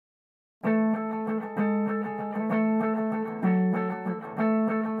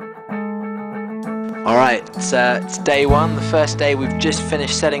Alright, it's day one, the first day. We've just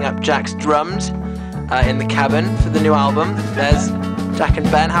finished setting up Jack's drums in the cabin for the new album. There's Jack and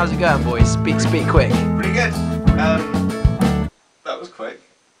Ben. How's it going, boys? Speak quick. Pretty good. That was quick.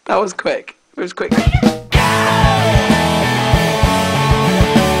 That was quick. It was quick.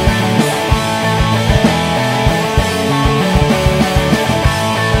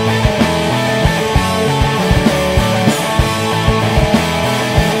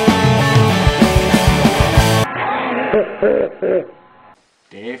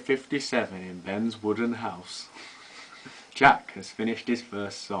 Day 57 in Ben's wooden house. Jack has finished his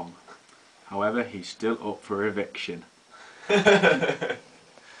first song. However, he's still up for eviction. I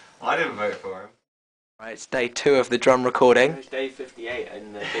didn't vote for him. Right, it's day 2 of the drum recording. It's day 58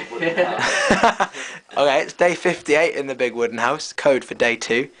 in the big wooden house. Okay, it's day 58 in the big wooden house. Code for day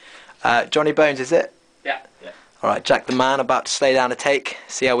 2. Johnny Bones, is it? Yeah. Alright, Jack the man about to slay down a take.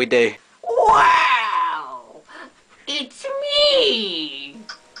 See how we do. Wow! It's me!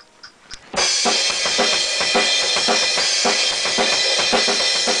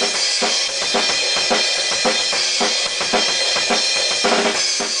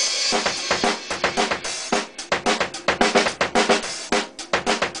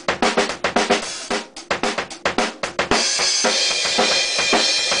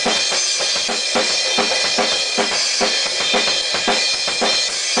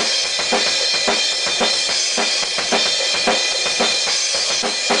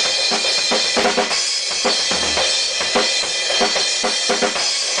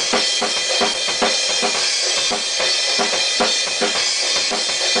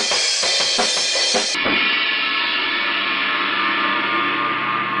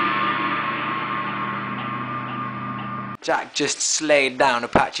 Jack just slayed down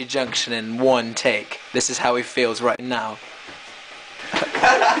Apache Junction in one take. This is how he feels right now.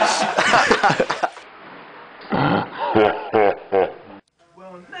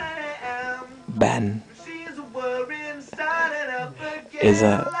 Ben is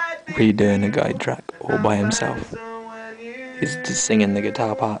redoing a guide track all by himself. He's just singing the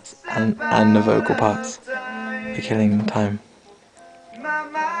guitar parts and the vocal parts. We're killing him time.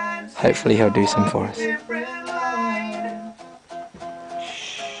 Hopefully he'll do some for us.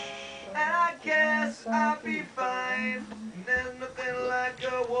 I'll be fine. There's nothing like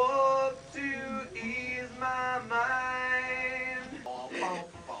a walk to ease my mind.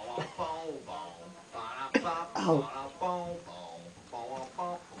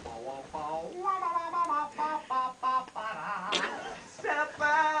 Step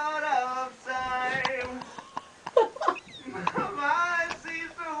out of time. My mind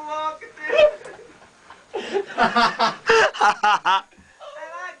seems to walk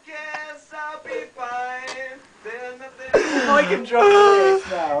I can drop the lyrics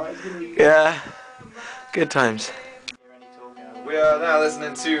now. It's gonna be good. Yeah, good times. We are now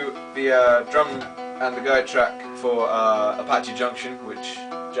listening to the drum and the guide track for Apache Junction, which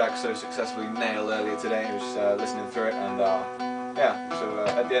Jack so successfully nailed earlier today. He was listening through it, and yeah, so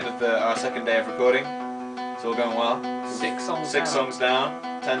at the end of our second day of recording, it's all going well. 6 songs Six down. songs down,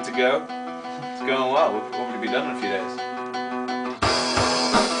 10 to go. It's going well. We'll probably be done in a few days.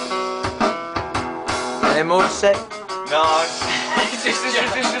 Any more to say? No, it's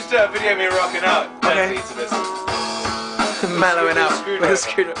just a video of me rocking out. Okay. To this. Mellowing out Screwdriver. with a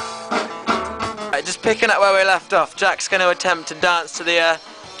screwdriver. Right, just picking up where we left off. Jack's going to attempt to dance to the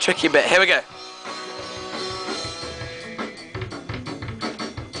tricky bit. Here we go.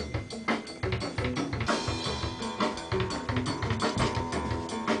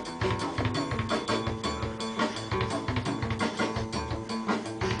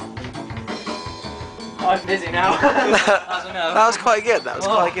 I'm busy now. That was quite good. That was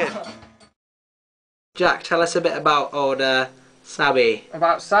quite good. Jack, tell us a bit about old Sabi.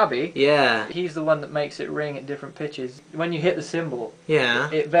 About Sabi, Yeah. he's the one that makes it ring at different pitches. When you hit the cymbal, Yeah.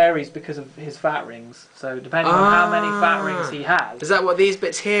 it varies because of his fat rings. So depending on how many fat rings he has. Is that what these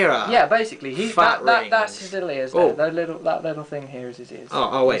bits here are? Yeah, basically, he's Fat that's rings. his little ears. Oh. There. That little thing here is his ears.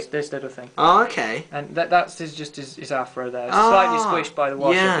 Oh, wait. This little thing. Oh, okay. And that's his afro there. It's Ah, slightly squished by the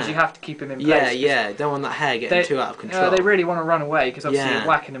washer yeah. because you have to keep him in place. Yeah, yeah. Don't want that hair getting too out of control. They really want to run away because obviously Yeah. you're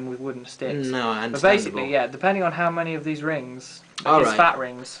whacking them with wooden sticks. No, I But understand. basically, yeah, depending on how many of these rings, his Right. fat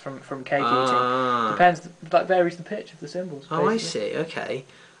rings from cake eating, depends. That varies the pitch of the cymbals. Oh, I basically. see. Okay.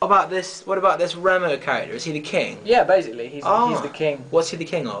 What about this Remo character? Is he the king? Yeah, basically, he's the king. What's he the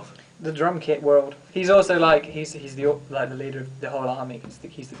king of? The drum kit world. He's also like he's the leader of the whole army.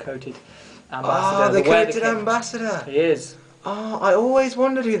 He's the coated ambassador. Oh, the weather coated king. ambassador. He is. Oh, I always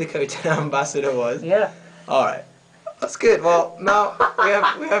wondered who the coated ambassador was. Yeah. All right, that's good. Well, now we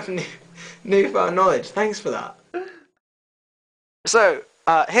have Newfound knowledge. Thanks for that. So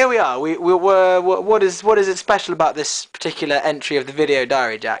here we are. We were. What is it special about this particular entry of the video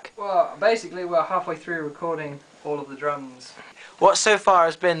diary, Jack? Well, basically we're halfway through recording all of the drums. What so far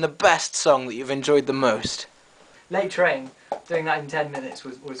has been the best song that you've enjoyed the most? Late Train, doing that in 10 minutes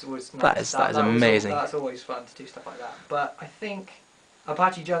was nice. That is amazing. That's always fun to do stuff like that. But I think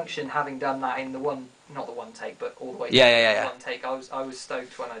Apache Junction, having done that in not the one take, but all the way Yeah. one take, I was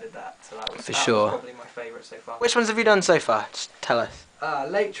stoked when I did that. So that was sure. Probably my favourite so far. Which ones have you done so far? Just tell us.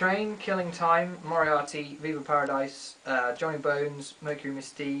 Late Train, Killing Time, Moriarty, Viva Paradise, Johnny Bones, Mercury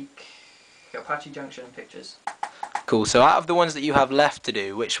Mystique, Apache Junction, and Pictures. Cool. So out of the ones that you have left to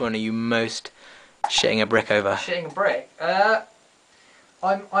do, which one are you most shitting a brick over? Shitting a brick.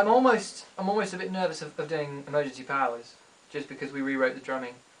 I'm almost a bit nervous of doing Emergency Powers, just because we rewrote the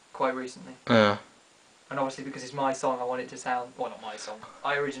drumming quite recently. And obviously because it's my song, I want it to sound, well, not my song.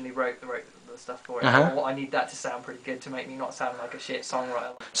 I originally wrote the stuff for it. I need that to sound pretty good to make me not sound like a shit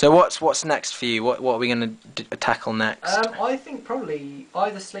songwriter. So what's next for you? What are we going to tackle next? I think probably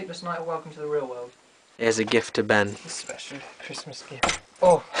either Sleepless Night or Welcome to the Real World. Here's a gift to Ben. A special Christmas gift.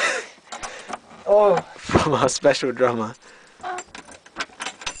 Oh. Oh. From our special drummer.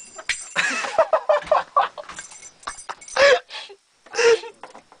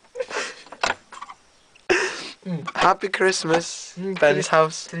 Happy Christmas, Ben's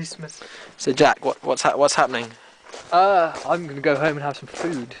house. Christmas. So Jack, what's happening? I'm gonna go home and have some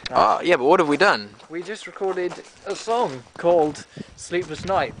food. Yeah, but what have we done? We just recorded a song called Sleepless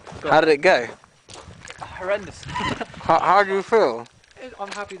Night. How did it go? Horrendous. How do you feel?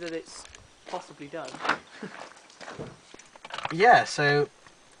 I'm happy that it's possibly done. Yeah, so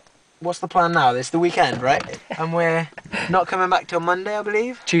what's the plan now? It's the weekend, right? And we're not coming back till Monday, I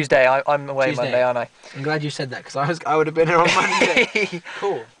believe? Tuesday, I'm away Tuesday. Monday, aren't I? I'm glad you said that, because I would have been here on Monday.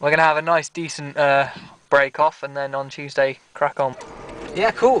 Cool. We're going to have a nice, decent break off, and then on Tuesday, crack on.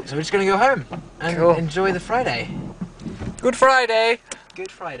 Yeah, cool. So we're just going to go home and Cool. enjoy the Friday. Good Friday! Good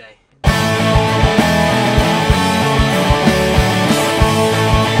Friday.